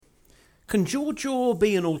Can Georgia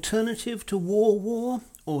be an alternative to war,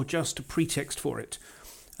 or just a pretext for it?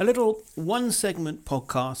 A little one-segment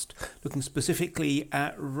podcast looking specifically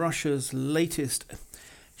at Russia's latest,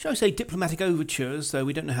 shall I say, diplomatic overtures, though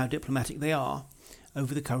we don't know how diplomatic they are,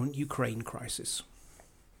 over the current Ukraine crisis.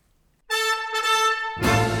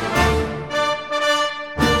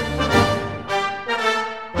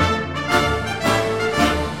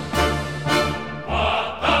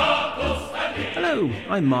 Hello,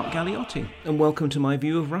 I'm Mark Galliotti, and welcome to my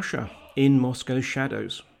view of Russia in Moscow's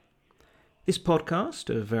shadows. This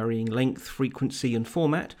podcast, of varying length, frequency and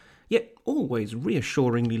format, yet always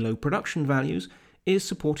reassuringly low production values, is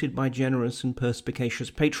supported by generous and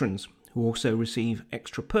perspicacious patrons, who also receive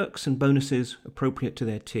extra perks and bonuses appropriate to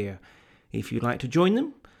their tier. If you'd like to join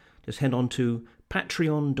them, just head on to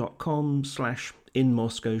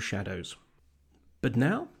patreon.com/InMoscowShadows. But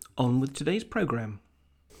now, on with today's programme.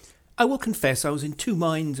 I will confess I was in two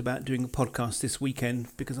minds about doing a podcast this weekend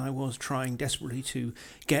because I was trying desperately to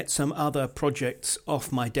get some other projects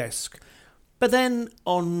off my desk. But then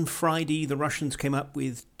on Friday the Russians came up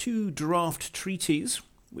with two draft treaties,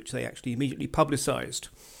 which they actually immediately publicised.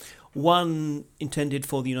 One intended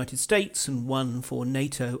for the United States and one for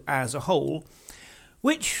NATO as a whole,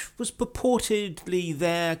 which was purportedly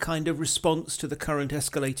their kind of response to the current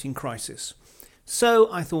escalating crisis.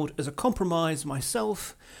 So I thought, as a compromise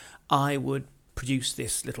myself, I would produce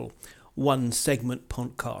this little one-segment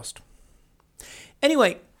podcast.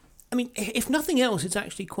 Anyway, I mean, if nothing else, it's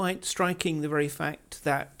actually quite striking, the very fact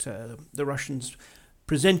that the Russians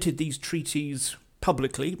presented these treaties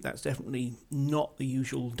publicly. That's definitely not the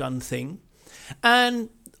usual done thing. And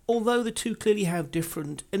although the two clearly have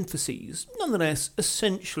different emphases, nonetheless,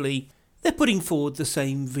 essentially, they're putting forward the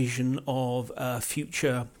same vision of a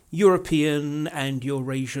future European and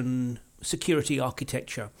Eurasian security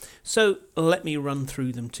architecture. So let me run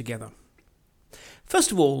through them together.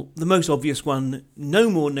 First of all, the most obvious one,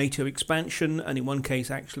 no more NATO expansion, and in one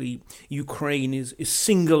case actually Ukraine is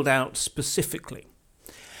singled out specifically.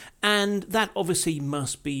 And that obviously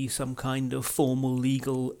must be some kind of formal,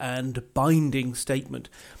 legal and binding statement.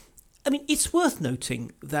 I mean, it's worth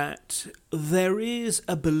noting that there is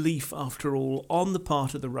a belief, after all, on the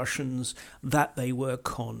part of the Russians that they were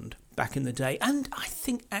conned back in the day, and I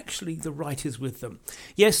think actually the right is with them.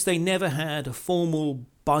 Yes, they never had a formal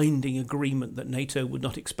binding agreement that NATO would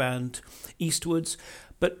not expand eastwards,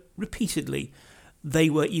 but repeatedly they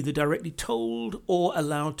were either directly told or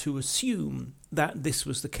allowed to assume that this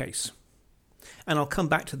was the case. And I'll come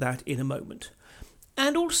back to that in a moment.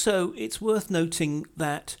 And also it's worth noting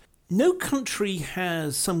that no country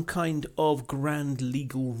has some kind of grand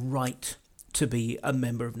legal right to be a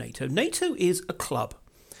member of NATO. NATO is a club.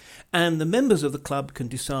 And the members of the club can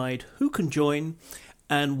decide who can join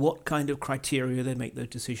and what kind of criteria they make their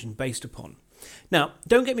decision based upon. Now,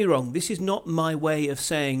 don't get me wrong, this is not my way of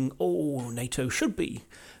saying, NATO should be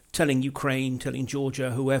telling Ukraine, telling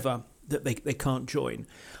Georgia, whoever, that they can't join.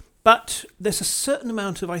 But there's a certain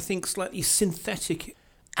amount of, I think, slightly synthetic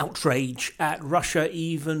outrage at Russia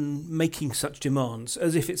even making such demands,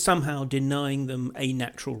 as if it's somehow denying them a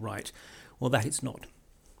natural right. Well, that it's not.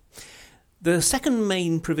 The second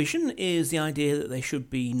main provision is the idea that there should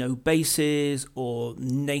be no bases or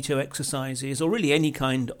NATO exercises or really any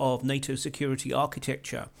kind of NATO security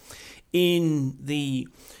architecture in the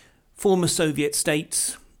former Soviet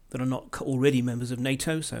states that are not already members of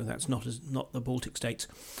NATO, so that's not the Baltic states,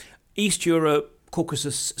 East Europe,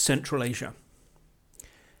 Caucasus, Central Asia.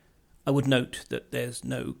 I would note that there's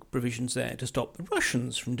no provisions there to stop the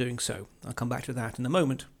Russians from doing so. I'll come back to that in a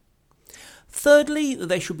moment. Thirdly,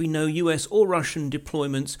 there should be no US or Russian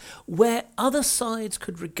deployments where other sides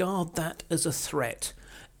could regard that as a threat.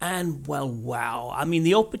 And, well, wow. I mean,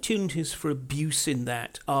 the opportunities for abuse in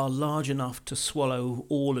that are large enough to swallow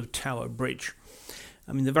all of Tower Bridge.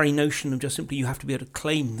 I mean, the very notion of just simply you have to be able to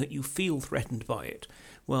claim that you feel threatened by it.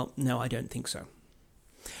 Well, no, I don't think so.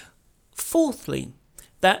 Fourthly,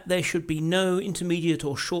 that there should be no intermediate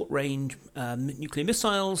or short-range nuclear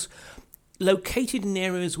missiles located in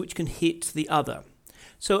areas which can hit the other.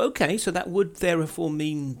 So that would therefore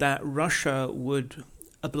mean that Russia would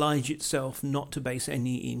oblige itself not to base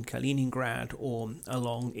any in Kaliningrad or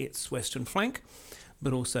along its western flank,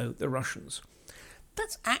 but also the Russians.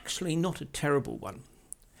 That's actually not a terrible one.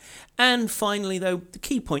 And finally, though, the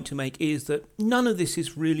key point to make is that none of this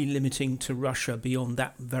is really limiting to Russia beyond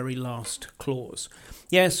that very last clause.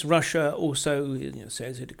 Yes, Russia also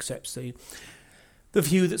says it accepts the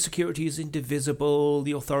view that security is indivisible,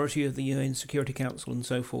 the authority of the UN Security Council and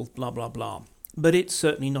so forth, blah, blah, blah. But it's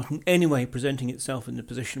certainly not in any way presenting itself in a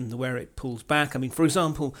position where it pulls back. I mean, for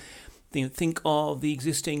example, think of the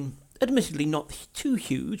existing admittedly not too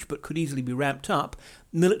huge, but could easily be ramped up,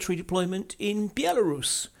 military deployment in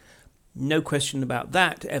Belarus. No question about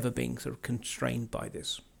that ever being sort of constrained by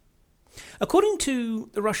this. According to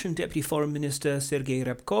the Russian Deputy Foreign Minister Sergei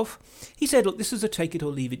Ryabkov, he said, look, this is a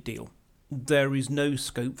take-it-or-leave-it deal. There is no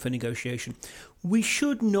scope for negotiation. We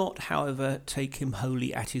should not, however, take him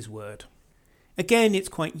wholly at his word. Again, it's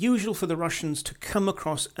quite usual for the Russians to come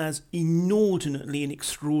across as inordinately and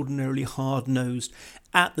extraordinarily hard-nosed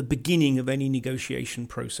at the beginning of any negotiation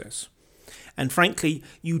process. And frankly,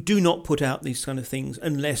 you do not put out these kind of things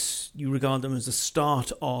unless you regard them as the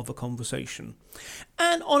start of a conversation.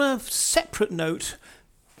 And on a separate note,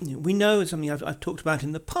 we know, something I've talked about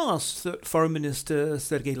in the past, that Foreign Minister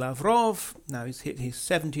Sergei Lavrov, now he's hit his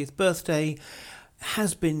 70th birthday,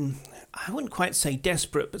 has been, I wouldn't quite say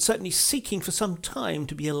desperate, but certainly seeking for some time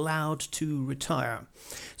to be allowed to retire.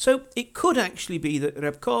 So it could actually be that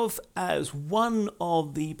Ryabkov, as one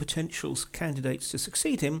of the potential candidates to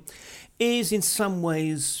succeed him, is in some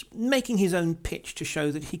ways making his own pitch to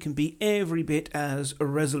show that he can be every bit as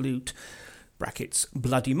resolute, brackets,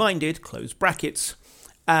 bloody-minded, close brackets,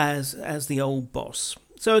 as the old boss.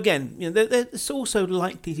 So again, there's also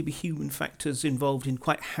likely to be human factors involved in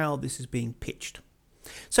quite how this is being pitched.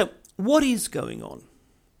 So, what is going on?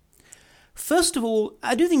 First of all,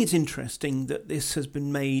 I do think it's interesting that this has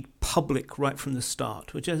been made public right from the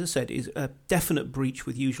start, which, as I said, is a definite breach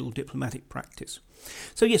with usual diplomatic practice.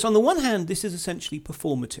 So yes, on the one hand, this is essentially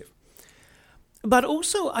performative. But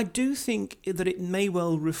also, I do think that it may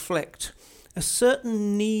well reflect a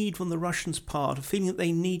certain need from the Russians' part, a feeling that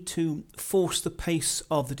they need to force the pace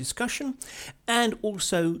of the discussion and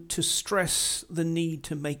also to stress the need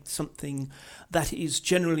to make something that is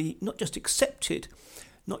generally not just accepted,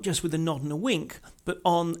 not just with a nod and a wink, but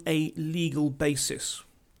on a legal basis.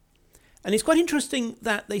 And it's quite interesting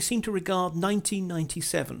that they seem to regard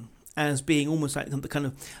 1997 as being almost like the kind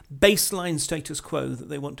of baseline status quo that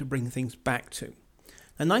they want to bring things back to.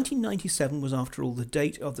 And 1997 was, after all, the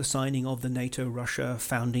date of the signing of the NATO-Russia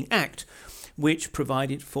Founding Act, which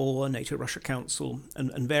provided for a NATO-Russia Council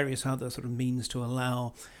and various other sort of means to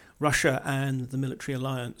allow Russia and the military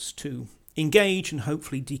alliance to engage and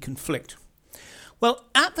hopefully deconflict. Well,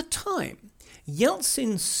 at the time,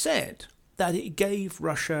 Yeltsin said that it gave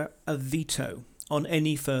Russia a veto on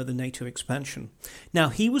any further NATO expansion. Now,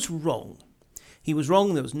 he was wrong. He was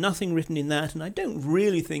wrong, there was nothing written in that, and I don't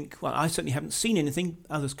really think, well, I certainly haven't seen anything,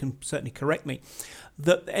 others can certainly correct me,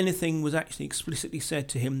 that anything was actually explicitly said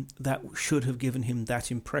to him that should have given him that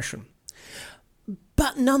impression.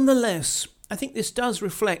 But nonetheless, I think this does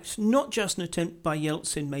reflect not just an attempt by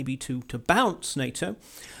Yeltsin maybe to bounce NATO,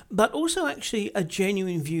 but also actually a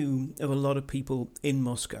genuine view of a lot of people in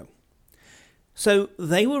Moscow. So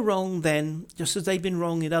they were wrong then, just as they've been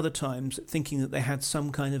wrong at other times, thinking that they had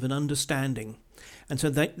some kind of an understanding. And so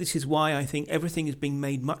this is why I think everything is being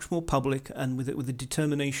made much more public and with a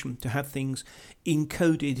determination to have things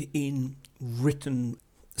encoded in written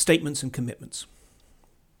statements and commitments.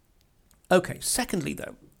 Okay, secondly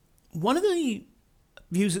though, one of the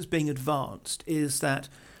views that's being advanced is that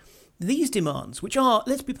these demands, which are,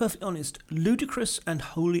 let's be perfectly honest, ludicrous and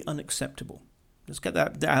wholly unacceptable. Let's get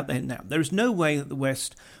that out there now. There is no way that the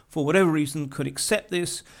West, for whatever reason, could accept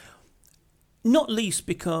this, not least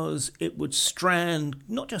because it would strand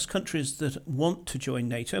not just countries that want to join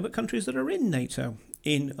NATO, but countries that are in NATO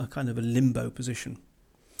in a kind of a limbo position.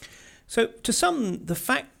 So to some, the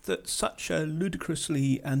fact that such a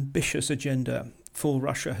ludicrously ambitious agenda for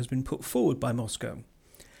Russia has been put forward by Moscow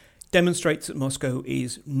demonstrates that Moscow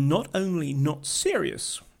is not only not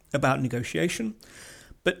serious about negotiation,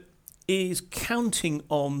 but is counting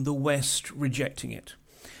on the West rejecting it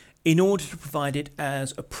in order to provide it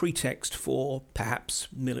as a pretext for perhaps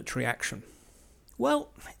military action.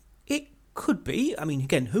 Well, it could be. I mean,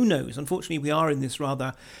 again, who knows? Unfortunately, we are in this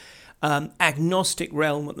rather agnostic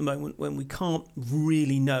realm at the moment when we can't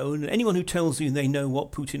really know. And anyone who tells you they know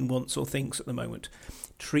what Putin wants or thinks at the moment,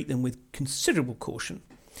 treat them with considerable caution.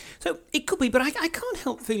 So it could be, but I can't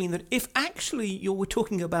help feeling that if actually we're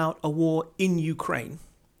talking about a war in Ukraine,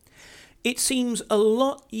 it seems a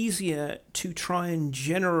lot easier to try and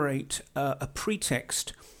generate a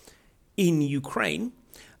pretext in Ukraine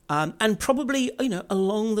and probably,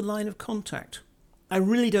 along the line of contact. I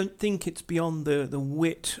really don't think it's beyond the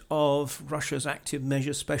wit of Russia's active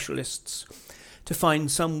measure specialists to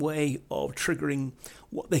find some way of triggering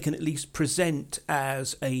what they can at least present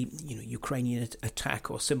as a Ukrainian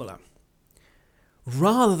attack or similar.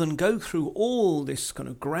 Rather than go through all this kind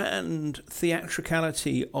of grand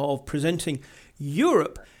theatricality of presenting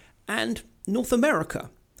Europe and North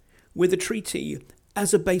America with a treaty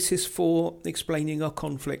as a basis for explaining a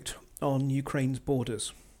conflict on Ukraine's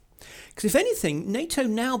borders. Because if anything, NATO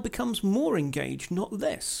now becomes more engaged, not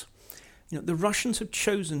less. The Russians have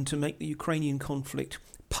chosen to make the Ukrainian conflict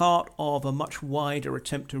part of a much wider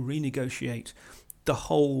attempt to renegotiate the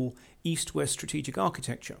whole East-West strategic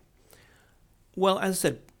architecture. Well, as I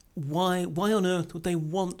said, why on earth would they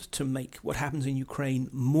want to make what happens in Ukraine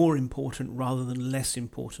more important rather than less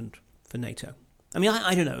important for NATO? I mean,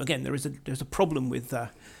 I don't know. Again, there's a problem with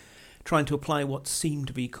trying to apply what seem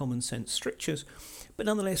to be common sense strictures. But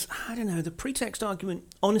nonetheless, I don't know, the pretext argument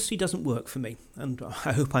honestly doesn't work for me, and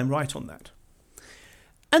I hope I'm right on that.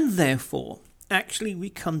 And therefore, actually we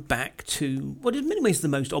come back to what in many ways is the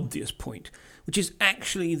most obvious point, which is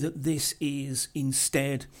actually that this is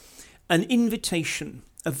instead an invitation,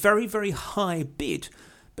 a very, very high bid,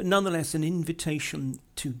 but nonetheless an invitation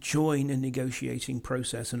to join a negotiating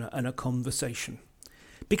process and a conversation.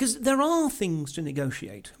 Because there are things to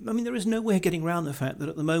negotiate. I mean, there is no way of getting around the fact that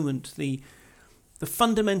at the moment the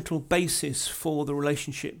fundamental basis for the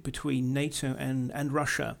relationship between NATO and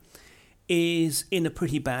Russia is in a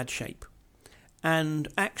pretty bad shape. And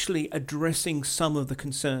actually addressing some of the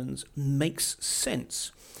concerns makes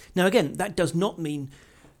sense. Now, again, that does not mean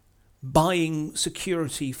buying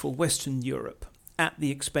security for Western Europe at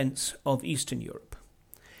the expense of Eastern Europe.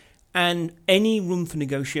 And any room for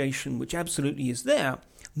negotiation, which absolutely is there,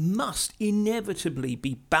 must inevitably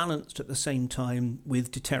be balanced at the same time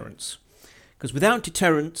with deterrence. Because without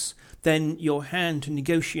deterrence, then your hand to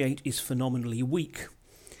negotiate is phenomenally weak.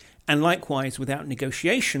 And likewise, without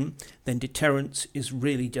negotiation, then deterrence is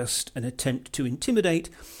really just an attempt to intimidate,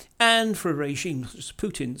 and for a regime such as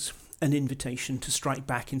Putin's, an invitation to strike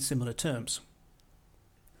back in similar terms.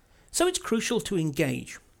 So it's crucial to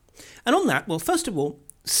engage. And on that, well, first of all,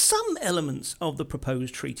 some elements of the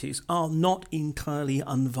proposed treaties are not entirely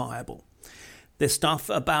unviable. There's stuff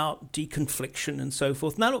about deconfliction and so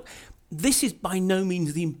forth. Now, look, this is by no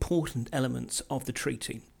means the important elements of the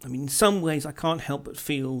treaty. I mean, in some ways, I can't help but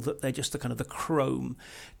feel that they're just the kind of the chrome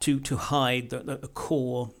to hide the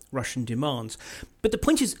core Russian demands. But the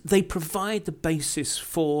point is, they provide the basis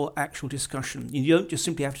for actual discussion. You don't just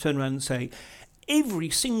simply have to turn around and say, every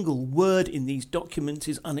single word in these documents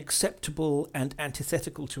is unacceptable and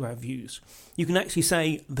antithetical to our views. You can actually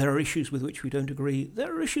say, there are issues with which we don't agree.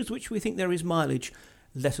 There are issues which we think there is mileage.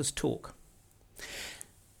 Let us talk.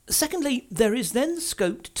 Secondly, there is then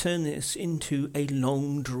scope to turn this into a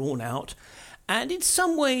long, drawn-out, and in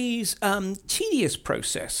some ways tedious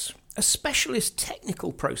process, a specialist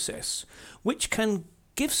technical process, which can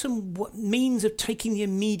give some means of taking the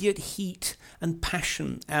immediate heat and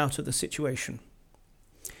passion out of the situation.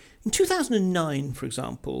 In 2009, for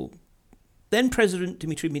example, then President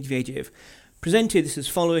Dmitry Medvedev presented, this is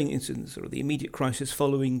following, it's in sort of the immediate crisis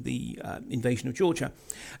following the invasion of Georgia.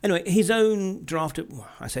 Anyway, his own draft,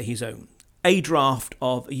 a draft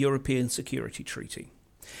of a European Security Treaty.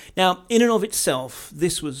 Now, in and of itself,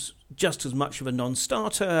 this was just as much of a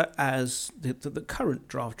non-starter as the current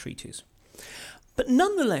draft treaties. But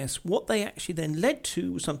nonetheless, what they actually then led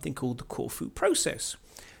to was something called the Corfu process.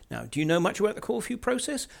 Now, do you know much about the Corfu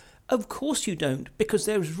process? Of course you don't, because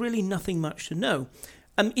there's really nothing much to know.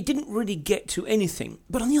 It didn't really get to anything,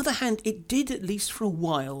 but on the other hand, it did, at least for a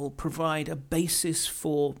while, provide a basis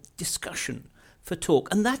for discussion, for talk,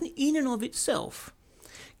 and that in and of itself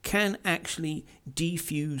can actually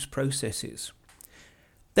defuse processes.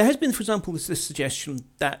 There has been, for example, this suggestion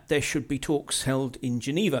that there should be talks held in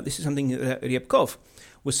Geneva. This is something that Ryabkov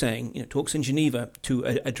was saying, talks in Geneva to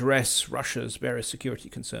address Russia's various security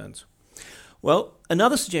concerns. Well,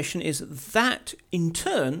 another suggestion is that, in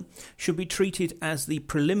turn, should be treated as the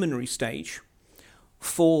preliminary stage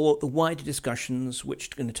for the wider discussions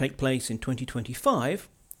which are going to take place in 2025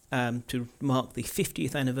 to mark the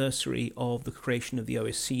 50th anniversary of the creation of the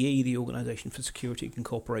OSCE, the Organisation for Security and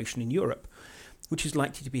Cooperation in Europe, which is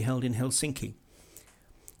likely to be held in Helsinki.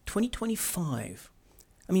 2025.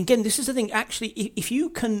 I mean, again, this is the thing. Actually, if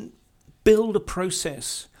you can build a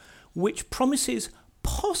process which promises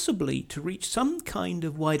possibly to reach some kind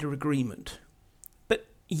of wider agreement, but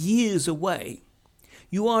years away,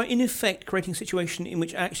 you are in effect creating a situation in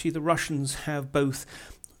which actually the Russians have both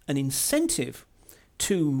an incentive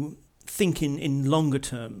to think in longer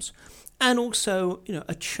terms and also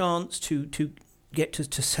a chance to get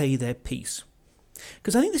to say their piece.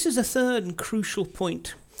 Because I think this is a third and crucial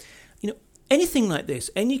point. Anything like this,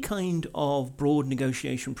 any kind of broad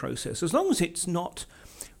negotiation process, as long as it's not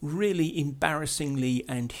really embarrassingly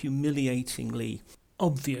and humiliatingly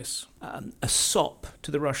obvious, a sop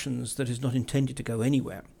to the Russians that is not intended to go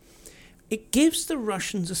anywhere, it gives the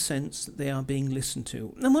Russians a sense that they are being listened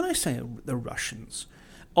to. And when I say the Russians,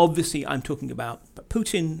 Obviously, I'm talking about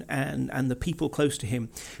Putin and the people close to him,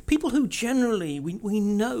 people who generally, we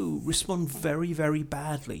know, respond very, very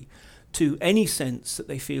badly to any sense that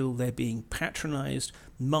they feel they're being patronised,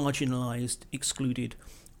 marginalised, excluded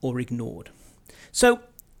or ignored. So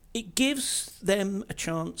it gives them a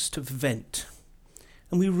chance to vent.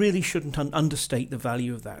 And we really shouldn't understate the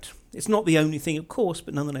value of that. It's not the only thing, of course,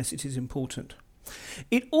 but nonetheless it is important.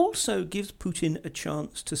 It also gives Putin a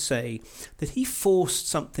chance to say that he forced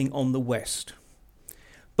something on the West,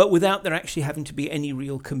 but without there actually having to be any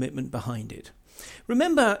real commitment behind it.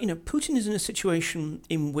 Remember, Putin is in a situation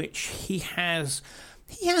in which he has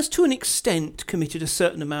to an extent committed a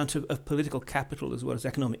certain amount of political capital as well as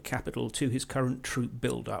economic capital to his current troop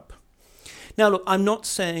build-up. Now, look, I'm not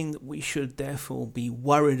saying that we should therefore be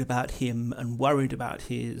worried about him and worried about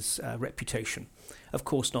his reputation. Of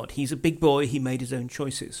course not. He's a big boy. He made his own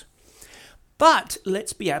choices. But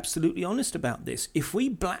let's be absolutely honest about this. If we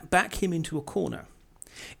back him into a corner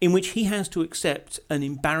in which he has to accept an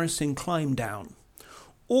embarrassing climb down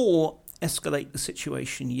or escalate the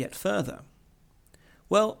situation yet further,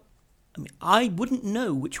 well, I wouldn't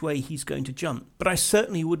know which way he's going to jump, but I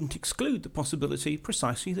certainly wouldn't exclude the possibility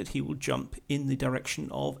precisely that he will jump in the direction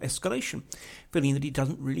of escalation, feeling that he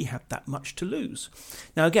doesn't really have that much to lose.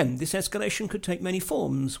 Now again, this escalation could take many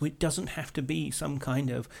forms. It doesn't have to be some kind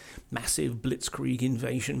of massive blitzkrieg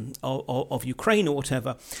invasion of Ukraine or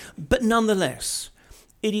whatever, but nonetheless,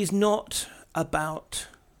 it is not about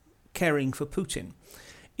caring for Putin.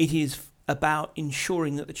 It is about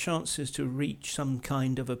ensuring that the chances to reach some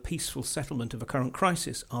kind of a peaceful settlement of a current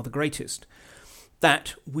crisis are the greatest,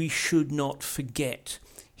 that we should not forget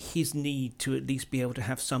his need to at least be able to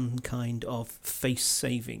have some kind of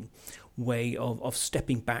face-saving way of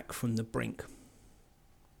stepping back from the brink.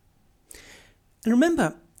 And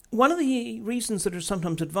remember, one of the reasons that are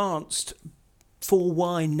sometimes advanced for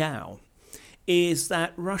why now is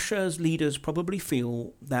that Russia's leaders probably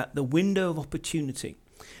feel that the window of opportunity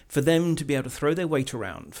for them to be able to throw their weight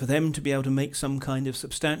around, for them to be able to make some kind of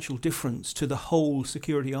substantial difference to the whole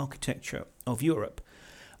security architecture of Europe,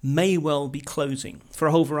 may well be closing for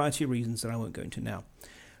a whole variety of reasons that I won't go into now.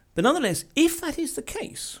 But nonetheless, if that is the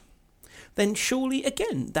case, then surely,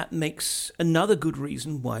 again, that makes another good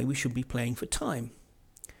reason why we should be playing for time.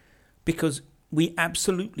 Because we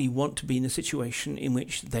absolutely want to be in a situation in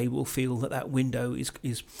which they will feel that that window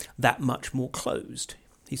is that much more closed,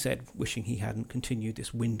 he said, wishing he hadn't continued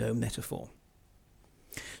this window metaphor.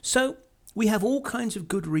 So we have all kinds of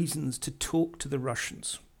good reasons to talk to the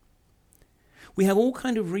Russians. We have all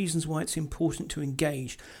kinds of reasons why it's important to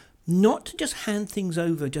engage, not to just hand things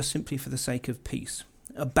over just simply for the sake of peace.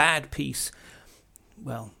 A bad peace,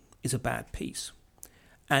 well, is a bad peace.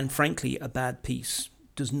 And frankly, a bad peace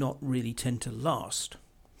does not really tend to last.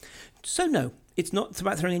 So no, it's not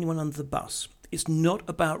about throwing anyone under the bus. It's not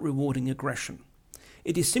about rewarding aggression.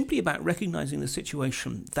 It is simply about recognizing the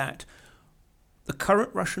situation that the current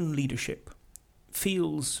Russian leadership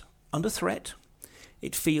feels under threat,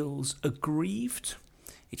 it feels aggrieved,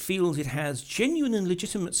 it feels it has genuine and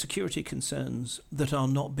legitimate security concerns that are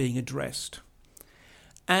not being addressed.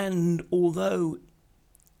 And although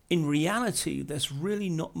in reality there's really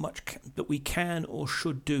not much that we can or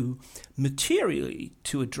should do materially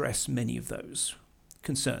to address many of those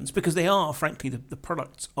concerns, because they are, frankly, the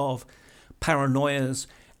products of paranoias,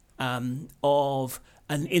 of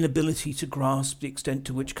an inability to grasp the extent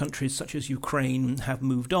to which countries such as Ukraine have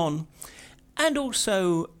moved on, and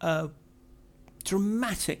also a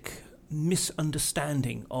dramatic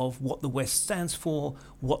misunderstanding of what the West stands for,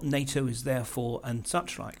 what NATO is there for, and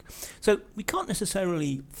such like. So we can't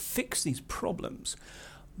necessarily fix these problems,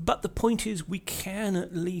 but the point is we can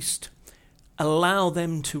at least allow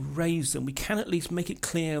them to raise them. We can at least make it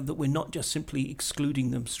clear that we're not just simply excluding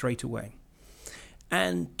them straight away.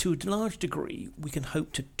 And to a large degree, we can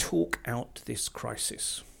hope to talk out this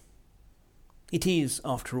crisis. It is,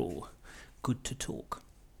 after all, good to talk.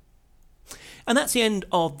 And that's the end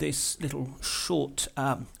of this little short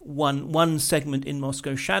one segment in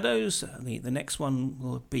Moscow Shadows. The next one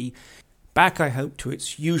will be back, I hope, to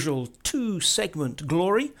its usual 2-segment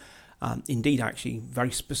glory. Indeed, I actually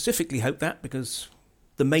very specifically hope that, because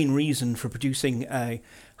the main reason for producing a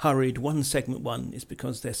hurried 1-segment one is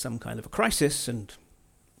because there's some kind of a crisis, and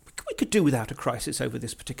we could do without a crisis over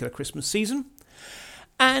this particular Christmas season.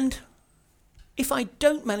 And if I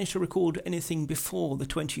don't manage to record anything before the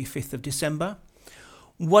 25th of December,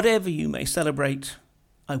 whatever you may celebrate,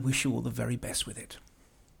 I wish you all the very best with it.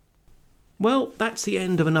 Well, that's the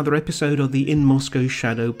end of another episode of the In Moscow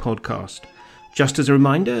Shadow podcast. Just as a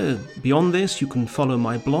reminder, beyond this, you can follow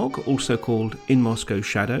my blog, also called In Moscow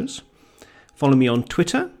Shadows. Follow me on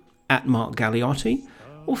Twitter, @Mark Galeotti,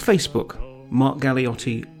 or Facebook, Mark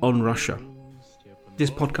Galeotti on Russia.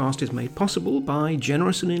 This podcast is made possible by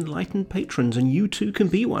generous and enlightened patrons, and you too can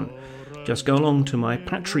be one. Just go along to my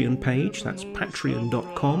Patreon page, that's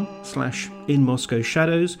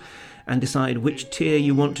patreon.com/InMoscowShadows, and decide which tier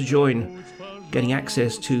you want to join, getting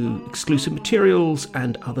access to exclusive materials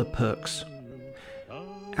and other perks.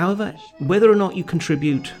 However, whether or not you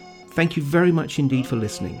contribute, thank you very much indeed for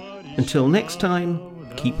listening. Until next time,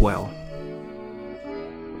 keep well.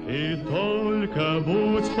 И только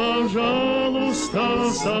будь, пожалуйста,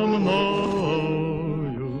 со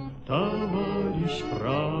мною, товарищ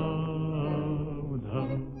прав.